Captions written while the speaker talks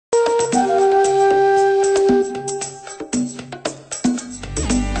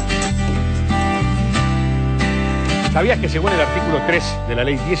¿Sabías que según el artículo 3 de la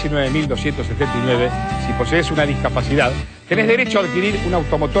ley 19.279, si posees una discapacidad, tenés derecho a adquirir un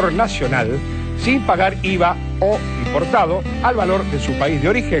automotor nacional sin pagar IVA o importado al valor de su país de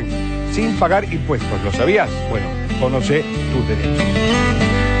origen, sin pagar impuestos? ¿Lo sabías? Bueno, conoce tus derechos.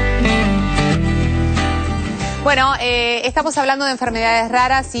 Bueno, estamos hablando de enfermedades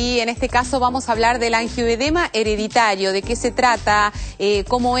raras y en este caso vamos a hablar del angioedema hereditario, de qué se trata,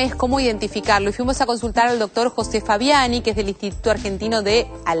 cómo es, cómo identificarlo. Y fuimos a consultar al doctor José Fabiani, que es del Instituto Argentino de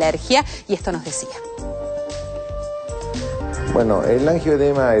Alergia, y esto nos decía. Bueno, el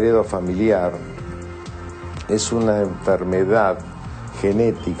angioedema heredofamiliar es una enfermedad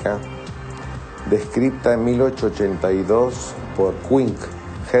genética descrita en 1882 por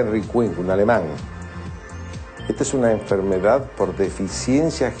Henry Quink, un alemán. Esta es una enfermedad por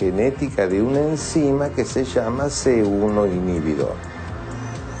deficiencia genética de una enzima que se llama C1 inhibidor.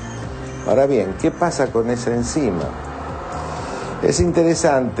 Ahora bien, ¿qué pasa con esa enzima? Es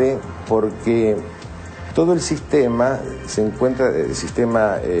interesante porque todo el sistema se encuentra, el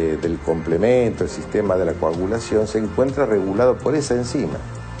sistema del complemento, el sistema de la coagulación, se encuentra regulado por esa enzima.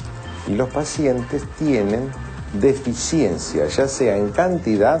 Y los pacientes tienen deficiencia, ya sea en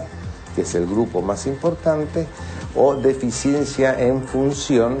cantidad, que es el grupo más importante, o deficiencia en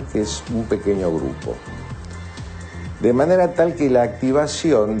función, que es un pequeño grupo. De manera tal que la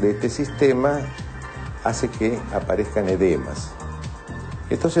activación de este sistema hace que aparezcan edemas.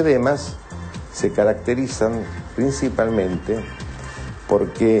 Estos edemas se caracterizan principalmente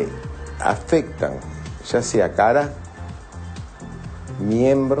porque afectan ya sea cara,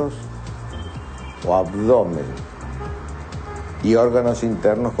 miembros o abdomen, y órganos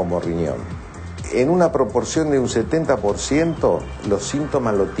internos como riñón. En una proporción de un 70%, los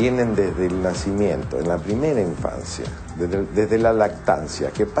síntomas lo tienen desde el nacimiento, en la primera infancia, desde la lactancia,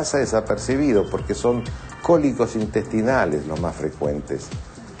 que pasa desapercibido porque son cólicos intestinales los más frecuentes.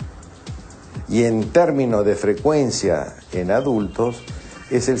 Y en términos de frecuencia en adultos,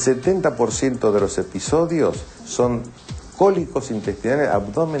 es el 70% de los episodios son cólicos intestinales,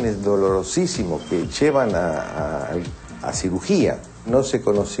 abdómenes dolorosísimos que llevan a cirugía. No se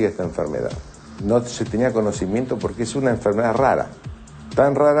conocía esta enfermedad, no se tenía conocimiento porque es una enfermedad rara.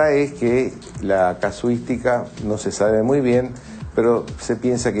 Tan rara es que la casuística no se sabe muy bien, pero se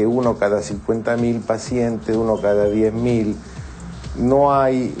piensa que uno cada 50.000 pacientes, uno cada 10.000, no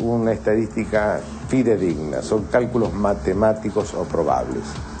hay una estadística fidedigna, son cálculos matemáticos o probables.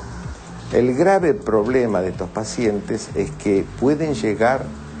 El grave problema de estos pacientes es que pueden llegar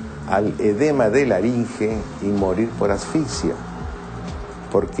al edema de laringe y morir por asfixia,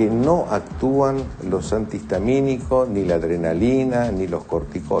 porque no actúan los antihistamínicos, ni la adrenalina, ni los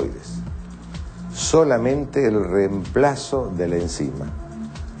corticoides. Solamente el reemplazo de la enzima,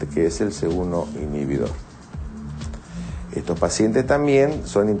 que es el C1 inhibidor. Estos pacientes también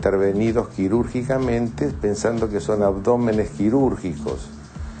son intervenidos quirúrgicamente pensando que son abdómenes quirúrgicos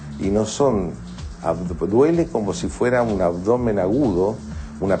y no son, duele como si fuera un abdomen agudo,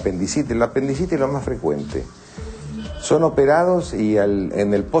 una apendicitis. La apendicitis es lo más frecuente. Son operados y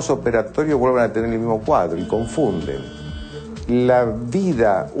en el posoperatorio vuelven a tener el mismo cuadro y confunden. La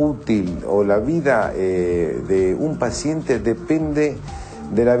vida útil o la vida de un paciente depende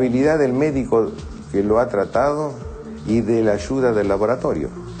de la habilidad del médico que lo ha tratado y de la ayuda del laboratorio.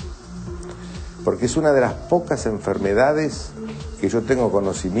 Porque es una de las pocas enfermedades que yo tengo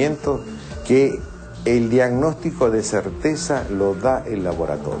conocimiento que el diagnóstico de certeza lo da el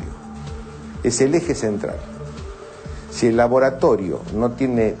laboratorio. Es el eje central. Si el laboratorio no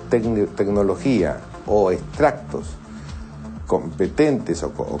tiene tecnología o extractos competentes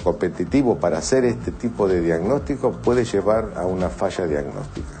o competitivos para hacer este tipo de diagnóstico, puede llevar a una falla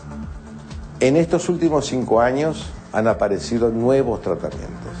diagnóstica. En estos últimos 5 años han aparecido nuevos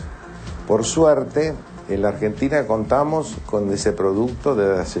tratamientos. Por suerte, en la Argentina contamos con ese producto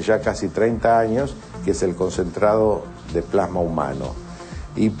desde hace ya casi 30 años, que es el concentrado de plasma humano.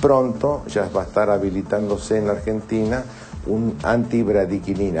 Y pronto ya va a estar habilitándose en la Argentina un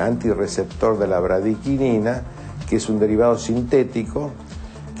antibradiquinina, antirreceptor de la bradiquinina, que es un derivado sintético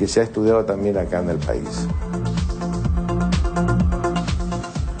que se ha estudiado también acá en el país.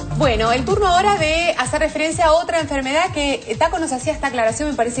 Bueno, el turno ahora de hacer referencia a otra enfermedad que Taco nos hacía esta aclaración,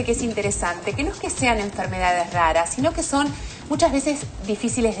 me parece que es interesante, que no es que sean enfermedades raras, sino que son muchas veces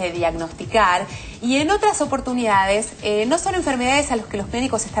difíciles de diagnosticar y en otras oportunidades no son enfermedades a las que los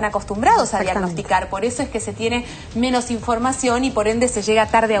médicos están acostumbrados a diagnosticar, por eso es que se tiene menos información y por ende se llega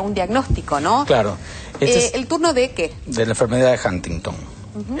tarde a un diagnóstico, ¿no? Claro. ¿El turno de qué? De la enfermedad de Huntington.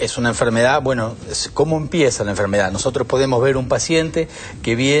 Es una enfermedad, bueno, ¿cómo empieza la enfermedad? Nosotros podemos ver un paciente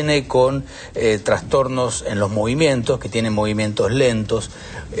que viene con trastornos en los movimientos, que tiene movimientos lentos,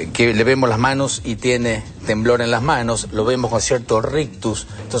 que le vemos las manos y tiene temblor en las manos, lo vemos con cierto rictus,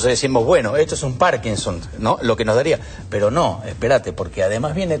 entonces decimos, bueno, esto es un Parkinson, ¿no? Lo que nos daría, pero no, espérate, porque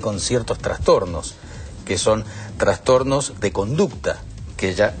además viene con ciertos trastornos, que son trastornos de conducta,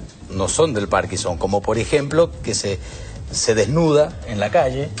 que ya no son del Parkinson, como por ejemplo que se desnuda en la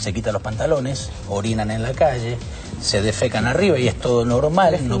calle, se quita los pantalones, orinan en la calle, se defecan arriba y es todo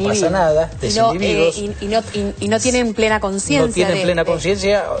normal, no pasa nada, desinhibidos. Y no tienen plena conciencia. No tienen plena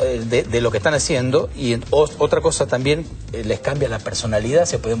conciencia de lo que están haciendo, y otra cosa también, les cambia la personalidad,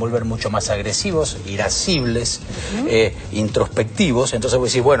 se pueden volver mucho más agresivos, irascibles, introspectivos. Entonces vos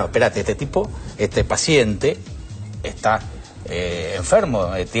decís, bueno, espérate, este paciente está enfermo,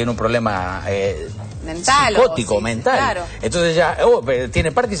 tiene un problema mental, psicótico, mental. Claro. Entonces ya,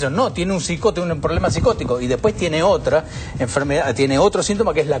 ¿tiene Parkinson? No, tiene un problema psicótico. Y después tiene otra enfermedad, tiene otro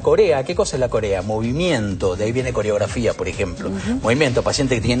síntoma que es la corea. ¿Qué cosa es la corea? Movimiento, de ahí viene coreografía, por ejemplo. Movimiento,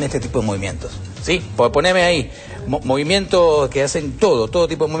 pacientes que tienen este tipo de movimientos. ¿Sí? Poneme ahí, movimientos que hacen todo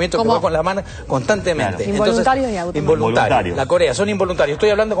tipo de movimientos que va con la mano constantemente. Claro. Involuntarios y automáticos. Involuntarios. La corea, son involuntarios.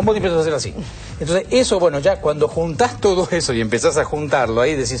 Estoy hablando con vos y empiezas a hacer así. Entonces eso, bueno, ya cuando juntás todo eso y empezás a juntarlo,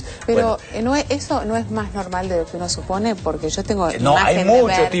 ahí decís... Pero bueno, eso no es más normal de lo que uno supone, porque yo tengo no, hay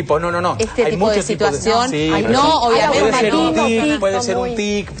muchos tipos, no. Este hay tipo de situación, obviamente puede ser un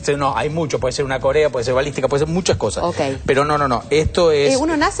tic, no, hay mucho, puede ser una corea, puede ser balística, puede ser muchas cosas. Okay. Pero no, esto es...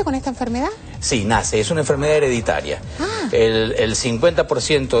 ¿Uno nace con esta enfermedad? Sí, nace, es una enfermedad hereditaria. El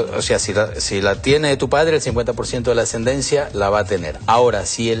 50%, o sea, si la tiene tu padre, el 50% de la descendencia la va a tener. Ahora,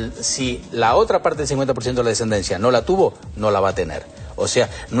 si la otra parte del 50% de la descendencia no la tuvo, no la va a tener. O sea,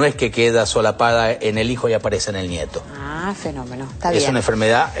 no es que queda solapada en el hijo y aparece en el nieto. Ah, fenómeno, está bien. Es una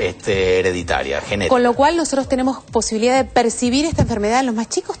enfermedad hereditaria, genética. Con lo cual nosotros tenemos posibilidad de percibir esta enfermedad en los más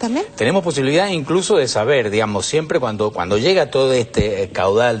chicos también. Tenemos posibilidad incluso de saber, digamos, siempre cuando llega todo este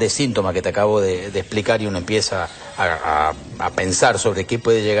caudal de síntomas que te acabo de explicar y uno empieza a pensar sobre qué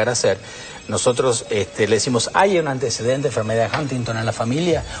puede llegar a ser. Nosotros le decimos, ¿hay un antecedente de enfermedad de Huntington en la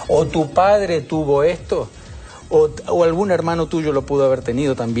familia? ¿O tu padre tuvo esto? ¿O algún hermano tuyo lo pudo haber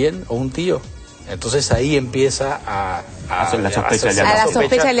tenido también? ¿O un tío? Entonces ahí empieza a la sospecha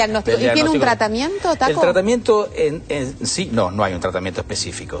del diagnóstico. ¿Y tiene un tratamiento, Taco? El tratamiento sí, no hay un tratamiento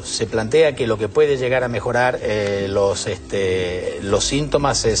específico. Se plantea que lo que puede llegar a mejorar los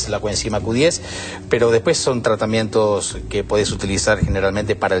síntomas es la coenzima Q10, pero después son tratamientos que puedes utilizar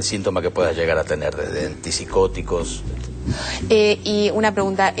generalmente para el síntoma que puedas llegar a tener, desde antipsicóticos. Y una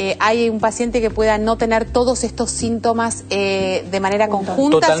pregunta, ¿hay un paciente que pueda no tener todos estos síntomas de manera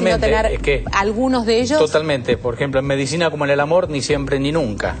conjunta, sino tener algunos de ellos? Totalmente, por ejemplo, en medicina como en el amor, ni siempre ni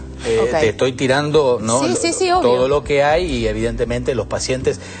nunca. Te estoy tirando todo lo que hay, y evidentemente los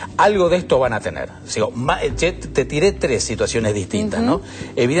pacientes algo de esto van a tener. Te tiré 3 situaciones distintas, ¿no?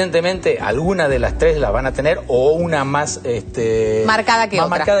 Evidentemente alguna de las 3 la van a tener, o una más marcada que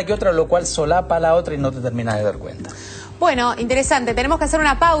otra, lo cual solapa a la otra y no te terminas de dar cuenta. Bueno, interesante. Tenemos que hacer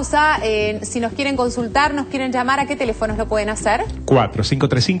una pausa. Si nos quieren consultar, nos quieren llamar, ¿a qué teléfonos lo pueden hacer?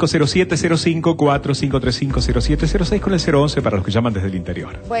 4535-0705, 4535-0706 con el 011 para los que llaman desde el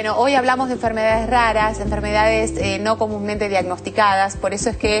interior. Bueno, hoy hablamos de enfermedades raras, enfermedades no comúnmente diagnosticadas. Por eso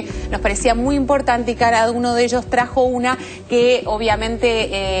es que nos parecía muy importante, y cada uno de ellos trajo una que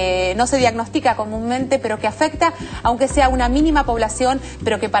obviamente no se diagnostica comúnmente, pero que afecta, aunque sea una mínima población,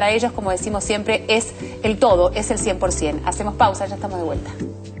 pero que para ellos, como decimos siempre, es el todo, es el 100%. Hacemos pausa, ya estamos de vuelta.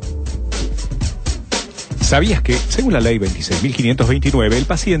 ¿Sabías que, según la ley 26.529, el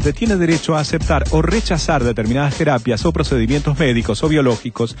paciente tiene derecho a aceptar o rechazar determinadas terapias o procedimientos médicos o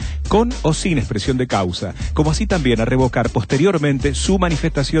biológicos con o sin expresión de causa, como así también a revocar posteriormente su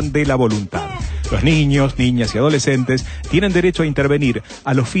manifestación de la voluntad? Los niños, niñas y adolescentes tienen derecho a intervenir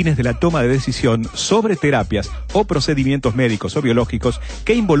a los fines de la toma de decisión sobre terapias o procedimientos médicos o biológicos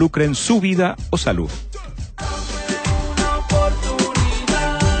que involucren su vida o salud.